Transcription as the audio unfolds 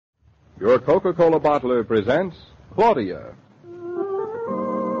Your Coca-Cola bottler presents Claudia.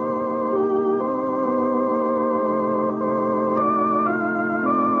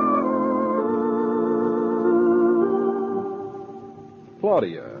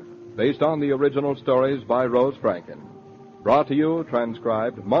 Claudia, based on the original stories by Rose Franken. Brought to you,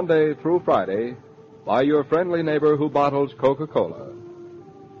 transcribed Monday through Friday, by your friendly neighbor who bottles Coca-Cola.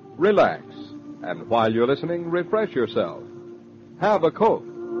 Relax, and while you're listening, refresh yourself. Have a Coke.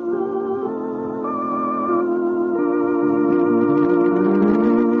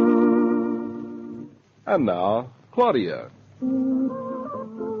 And now, Claudia.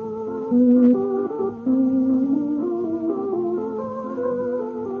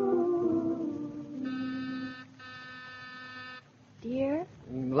 Dear?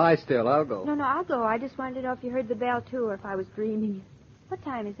 Lie still, I'll go. No, I'll go. I just wanted to know if you heard the bell, too, or if I was dreaming. What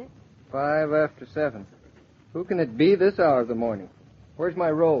time is it? 7:05. Who can it be this hour of the morning? Where's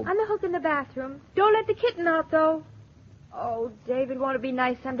my robe? On the hook in the bathroom. Don't let the kitten out, though. Oh, David, won't it be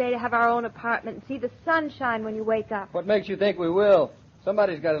nice someday to have our own apartment and see the sunshine when you wake up? What makes you think we will?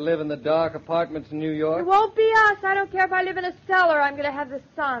 Somebody's got to live in the dark apartments in New York. It won't be us. I don't care if I live in a cellar. I'm going to have the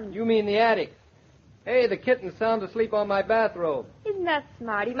sun. You mean the attic. Hey, the kitten's sound asleep on my bathrobe. Isn't that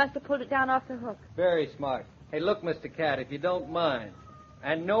smart? He must have pulled it down off the hook. Very smart. Hey, look, Mr. Cat, if you don't mind.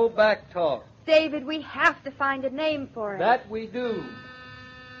 And no back talk. David, we have to find a name for it. That we do.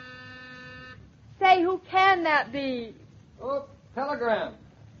 Say, who can that be? Oh, telegram.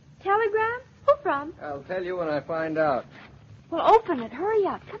 Telegram? Who from? I'll tell you when I find out. Well, open it. Hurry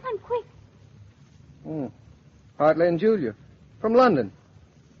up. Come on, quick. Hartley and Julia. From London.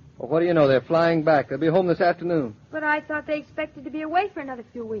 Well, what do you know? They're flying back. They'll be home this afternoon. But I thought they expected to be away for another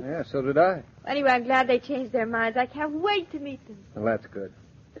few weeks. Yeah, so did I. Anyway, I'm glad they changed their minds. I can't wait to meet them. Well, that's good.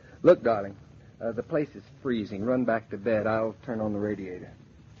 Look, darling, the place is freezing. Run back to bed. I'll turn on the radiator.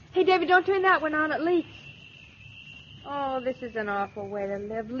 Hey, David, don't turn that one on. It leaks. Oh, this is an awful way to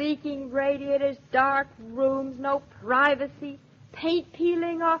live. Leaking radiators, dark rooms, no privacy, paint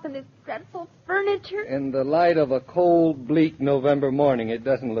peeling off, and this dreadful furniture. In the light of a cold, bleak November morning, it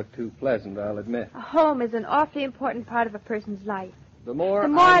doesn't look too pleasant, I'll admit. A home is an awfully important part of a person's life. The more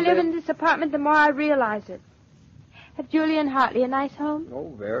I live in this apartment, the more I realize it. Have Julia and Hartley a nice home?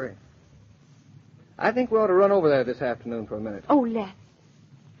 Oh, very. I think we ought to run over there this afternoon for a minute. Oh, let's.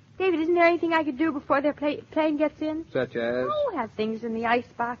 David, isn't there anything I could do before their plane gets in? Such as? Oh, have things in the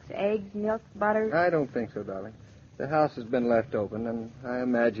icebox, eggs, milk, butter. I don't think so, darling. The house has been left open, and I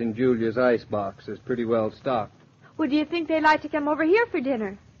imagine Julia's icebox is pretty well stocked. Well, do you think they'd like to come over here for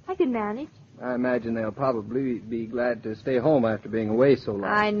dinner? I could manage. I imagine they'll probably be glad to stay home after being away so long.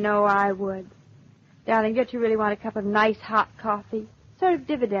 I know I would. Darling, don't you really want a cup of nice hot coffee? Sort of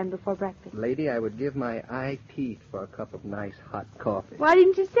dividend before breakfast. Lady, I would give my eye teeth for a cup of nice hot coffee. Why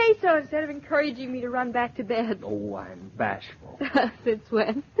didn't you say so instead of encouraging me to run back to bed? Oh, I'm bashful. Since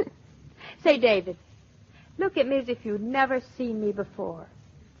when? Say, David, look at me as if you'd never seen me before.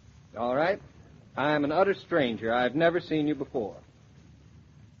 All right. I'm an utter stranger. I've never seen you before.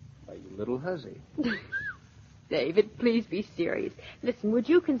 Why, you little hussy. David, please be serious. Listen, would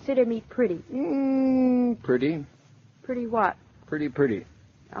you consider me pretty? Pretty. Pretty what? Pretty.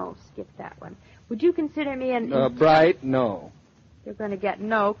 Oh, skip that one. Would you consider me bright? No. You're going to get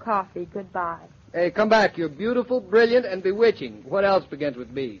no coffee. Goodbye. Hey, come back. You're beautiful, brilliant, and bewitching. What else begins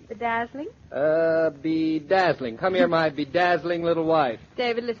with B? Bedazzling? Bedazzling. Come here, my bedazzling little wife.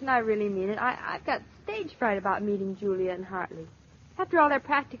 David, listen, I really mean it. I've got stage fright about meeting Julia and Hartley. After all, they're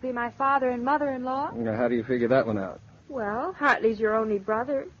practically my father and mother-in-law. Now, how do you figure that one out? Well, Hartley's your only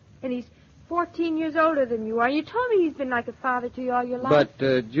brother, and he's 14 years older than you are. You told me he's been like a father to you all your life.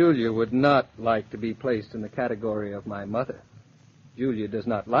 But Julia would not like to be placed in the category of my mother. Julia does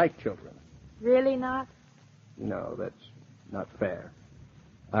not like children. Really not? No, that's not fair.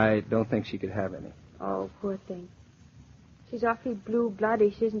 I don't think she could have any. Oh, poor thing. She's awfully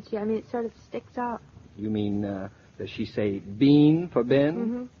blue-bloodish, isn't she? I mean, it sort of sticks out. You mean, does she say bean for Ben?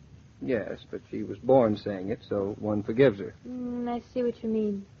 Mm-hmm. Yes, but she was born saying it, so one forgives her. I see what you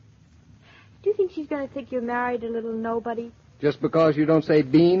mean. Do you think she's going to think you married a little nobody? Just because you don't say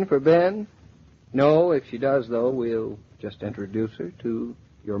bean for Ben? No, if she does, though, we'll just introduce her to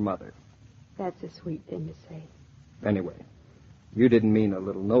your mother. That's a sweet thing to say. Anyway, you didn't mean a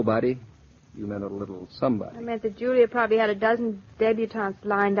little nobody. You meant a little somebody. I meant that Julia probably had a dozen debutantes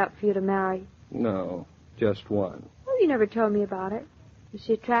lined up for you to marry. No, just one. Well, you never told me about her. Is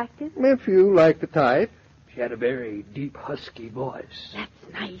she attractive? If you like the type. She had a very deep, husky voice.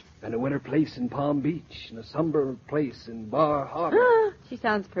 That's nice. And a winter place in Palm Beach and a summer place in Bar Harbor. She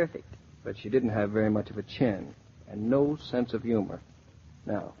sounds perfect. But she didn't have very much of a chin and no sense of humor.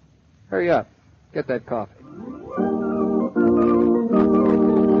 Now, Hurry up. Get that coffee.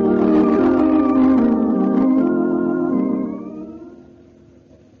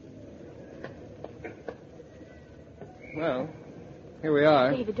 Well, here we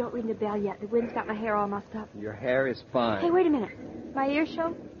are. David, don't ring the bell yet. The wind's got my hair all mussed up. Your hair is fine. Hey, wait a minute. My ears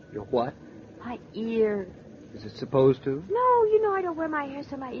show? Your what? My ears. Is it supposed to? No, you know I don't wear my hair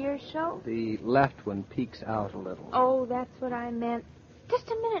so my ears show. The left one peeks out a little. Oh, that's what I meant. Just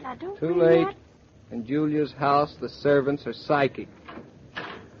a minute now. Don't Too ring late. that. In Julia's house, the servants are psychic.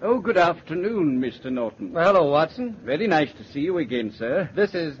 Oh, good afternoon, Mr. Norton. Well, hello, Watson. Very nice to see you again, sir.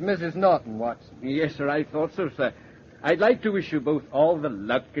 This is Mrs. Norton, Watson. Yes, sir, I thought so, sir. I'd like to wish you both all the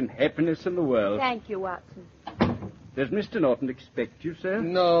luck and happiness in the world. Thank you, Watson. Does Mr. Norton expect you, sir?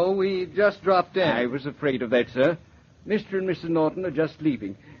 No, we just dropped in. I was afraid of that, sir. Mr. and Mrs. Norton are just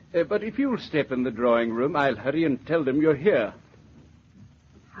leaving. But if you'll step in the drawing room, I'll hurry and tell them you're here.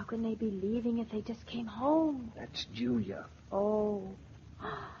 How can they be leaving if they just came home? That's Julia, Oh.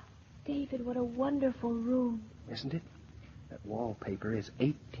 David, what a wonderful room. isn't it? That wallpaper is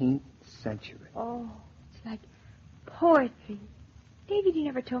 18th century. Oh, it's like poetry. David, you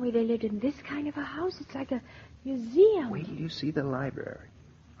never told me they lived in this kind of a house. It's like a museum. Wait till you see the library.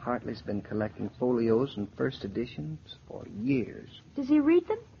 Hartley's been collecting folios and first editions for years. Does he read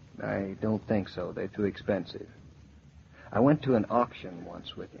them? I don't think so. They're too expensive. I went to an auction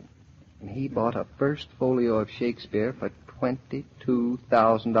once with him, and he bought a first folio of Shakespeare for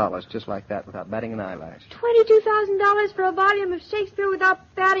 $22,000, just like that, without batting an eyelash. $22,000 for a volume of Shakespeare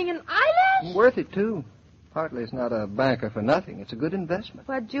without batting an eyelash? Worth it, too. Hartley's not a banker for nothing. It's a good investment.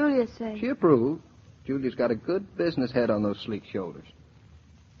 What'd Julia say? She approved. Julia's got a good business head on those sleek shoulders.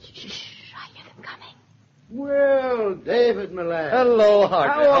 Shh, I hear them coming. Well, David, my lad. Hello,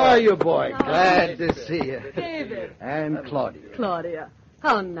 Hartley. How are you, boy? Oh. Glad to see you. David. And Claudia. Claudia.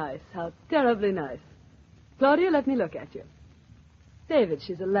 How nice. How terribly nice. Claudia, let me look at you. David,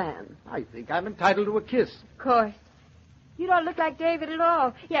 she's a lamb. I think I'm entitled to a kiss. Of course. You don't look like David at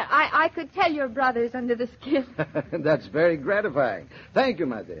all. Yeah, I could tell your brothers under the skin. That's very gratifying. Thank you,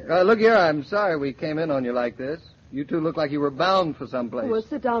 my dear. Look here, I'm sorry we came in on you like this. You two look like you were bound for someplace. Well,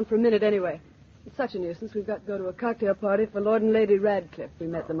 sit down for a minute anyway. It's such a nuisance. We've got to go to a cocktail party for Lord and Lady Radcliffe. We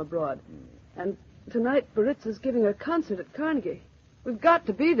met them abroad. And tonight, Baritza's giving a concert at Carnegie. We've got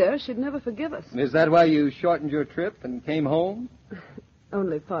to be there. She'd never forgive us. Is that why you shortened your trip and came home?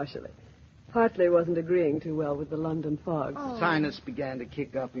 Only partially. Hartley wasn't agreeing too well with the London fog. Oh. Sinus began to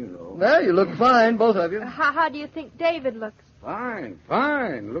kick up, you know. Well, you look fine, both of you. How do you think David looks? Fine,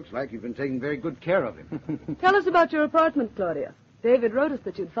 fine. Looks like you've been taking very good care of him. Tell us about your apartment, Claudia. David wrote us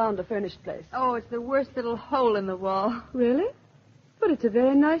that you'd found a furnished place. Oh, it's the worst little hole in the wall. Really? But it's a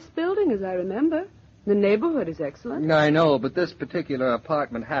very nice building, as I remember. The neighborhood is excellent. I know, but this particular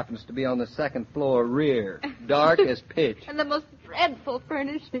apartment happens to be on the second floor rear. Dark as pitch. And the most dreadful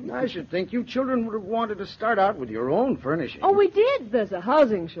furnishings. I should think you children would have wanted to start out with your own furnishing. Oh, we did. There's a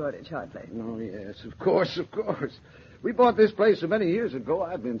housing shortage, Hartley. Oh, yes, of course, of course. We bought this place so many years ago,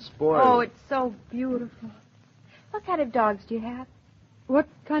 I've been spoiled. Oh, it's so beautiful. What kind of dogs do you have? What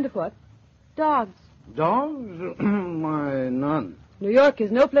kind of what? Dogs. Dogs? Why, none. New York is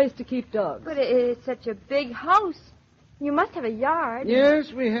no place to keep dogs. But it's such a big house. You must have a yard.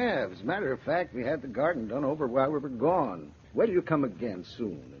 Yes, we have. As a matter of fact, we had the garden done over while we were gone. Wait till you come again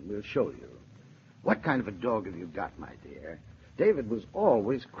soon, and we'll show you. What kind of a dog have you got, my dear? David was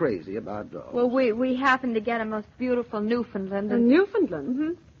always crazy about dogs. Well, we happened to get a most beautiful Newfoundland. A Newfoundland?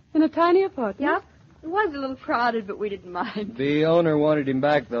 Mm-hmm. In a tiny apartment? Yep. It was a little crowded, but we didn't mind. The owner wanted him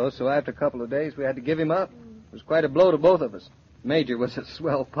back, though, so after a couple of days we had to give him up. It was quite a blow to both of us. Major was a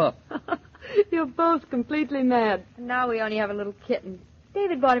swell pup. You're both completely mad. And now we only have a little kitten.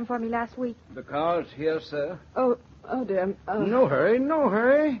 David bought him for me last week. The car's here, sir. Oh, dear. No hurry, no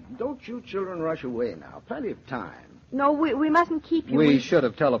hurry. Don't you children rush away now. Plenty of time. No, we mustn't keep you. We should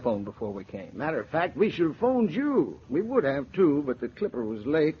have telephoned before we came. Matter of fact, we should have phoned you. We would have, too, but the clipper was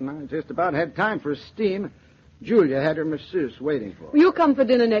late, and I just about had time for a steam. Julia had her masseuse waiting for her. You come for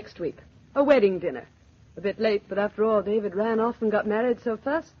dinner next week. A wedding dinner. A bit late, but after all, David ran off and got married so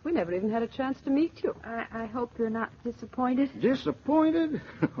fast, we never even had a chance to meet you. I hope you're not disappointed. Disappointed?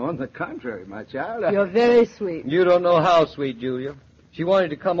 On the contrary, my child. You're very sweet. You don't know how sweet, Julia. She wanted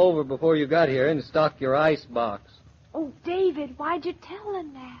to come over before you got here and stock your ice box. Oh, David, why'd you tell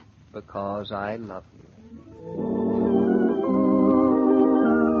him that? Because I love you.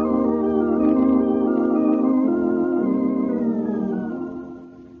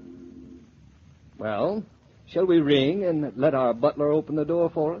 Well, shall we ring and let our butler open the door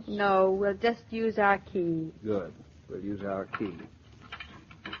for us? No, we'll just use our key. Good. We'll use our key.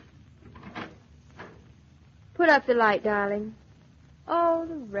 Put up the light, darling. Oh,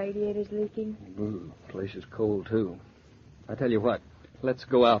 the radiator's leaking. Ooh, the place is cold, too. I tell you what, let's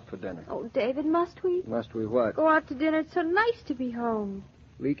go out for dinner. Oh, David, must we? Must we what? Go out to dinner. It's so nice to be home.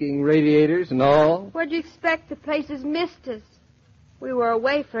 Leaking radiators and all? What'd you expect? The place has missed us. We were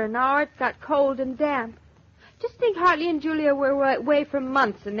away for an hour. It got cold and damp. Just think Hartley and Julia were away for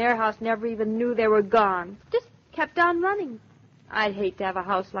months, and their house never even knew they were gone. Just kept on running. I'd hate to have a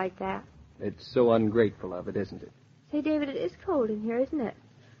house like that. It's so ungrateful of it, isn't it? Say, David, it is cold in here, isn't it?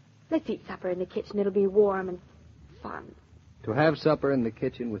 Let's eat supper in the kitchen. It'll be warm and fun. To have supper in the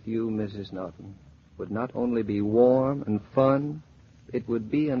kitchen with you, Mrs. Norton, would not only be warm and fun, it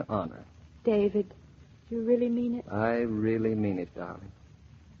would be an honor. David, you really mean it? I really mean it, darling.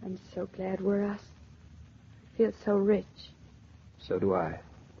 I'm so glad we're us. I feel so rich. So do I.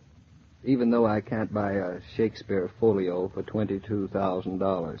 Even though I can't buy a Shakespeare folio for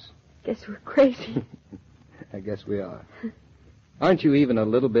 $22,000. Guess we're crazy. I guess we are. Aren't you even a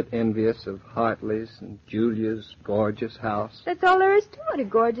little bit envious of Hartley's and Julia's gorgeous house? That's all there is to it, a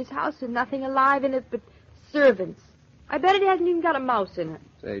gorgeous house with nothing alive in it but servants. I bet it hasn't even got a mouse in it.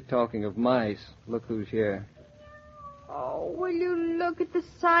 Say, talking of mice, look who's here. Oh, will you look at the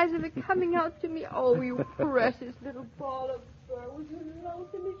size of it coming out to me? Oh, you precious little ball of fur. Was you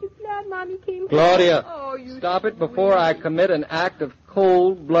lonesome? Is you glad Mommy came? Claudia, oh, you stop it before I commit an act of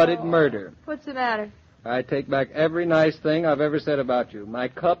cold-blooded murder. What's the matter? I take back every nice thing I've ever said about you. My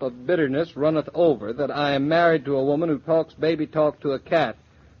cup of bitterness runneth over that I am married to a woman who talks baby talk to a cat.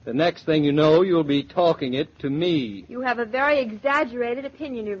 The next thing you know, you'll be talking it to me. You have a very exaggerated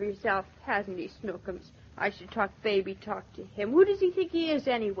opinion of yourself, hasn't he, Snookums? I should talk baby talk to him. Who does he think he is,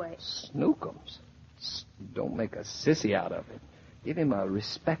 anyway? Snookums? Don't make a sissy out of it. Give him a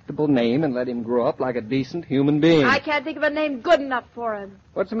respectable name and let him grow up like a decent human being. I can't think of a name good enough for him.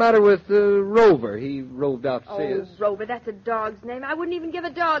 What's the matter with Rover? He roved out to see us. Oh, Rover, that's a dog's name. I wouldn't even give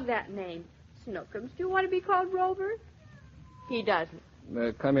a dog that name. Snookums, do you want to be called Rover? He doesn't.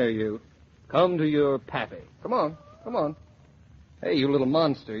 Come here, you. Come to your pappy. Come on, come on. Hey, you little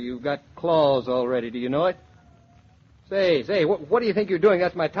monster, you've got claws already. Do you know it? Say, what do you think you're doing?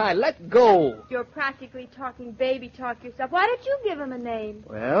 That's my tie. Let go. You're practically talking baby talk yourself. Why don't you give him a name?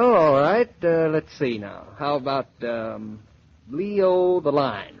 Well, all right. Let's see now. How about Leo the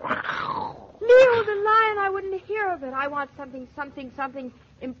Lion? Leo the Lion, I wouldn't hear of it. I want something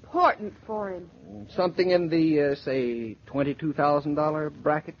important for him. Something in the, say, $22,000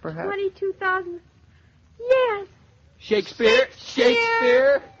 bracket, perhaps? $22,000? Yes. Shakespeare?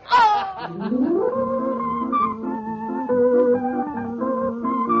 Shakespeare? Oh!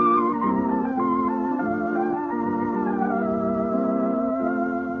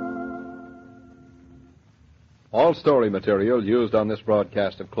 All story material used on this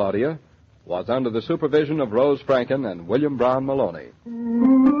broadcast of Claudia was under the supervision of Rose Franken and William Brown Maloney.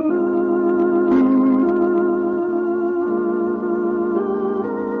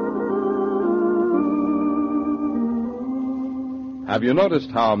 Have you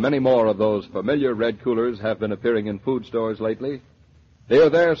noticed how many more of those familiar red coolers have been appearing in food stores lately? They are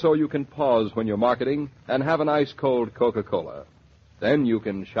there so you can pause when you're marketing and have an ice-cold Coca-Cola. Then you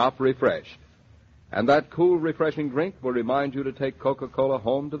can shop refreshed. And that cool, refreshing drink will remind you to take Coca-Cola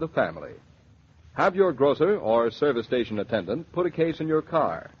home to the family. Have your grocer or service station attendant put a case in your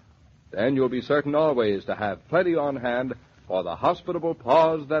car. Then you'll be certain always to have plenty on hand for the hospitable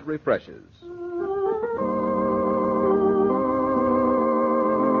pause that refreshes.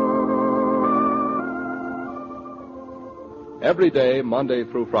 Every day, Monday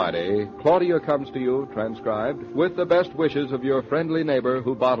through Friday, Claudia comes to you, transcribed, with the best wishes of your friendly neighbor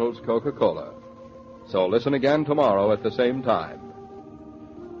who bottles Coca-Cola. So listen again tomorrow at the same time.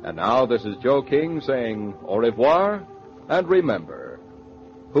 And now this is Joe King saying au revoir, and remember,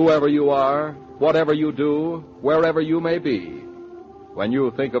 whoever you are, whatever you do, wherever you may be, when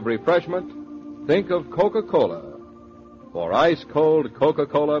you think of refreshment, think of Coca-Cola. For ice-cold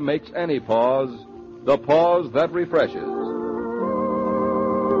Coca-Cola makes any pause the pause that refreshes.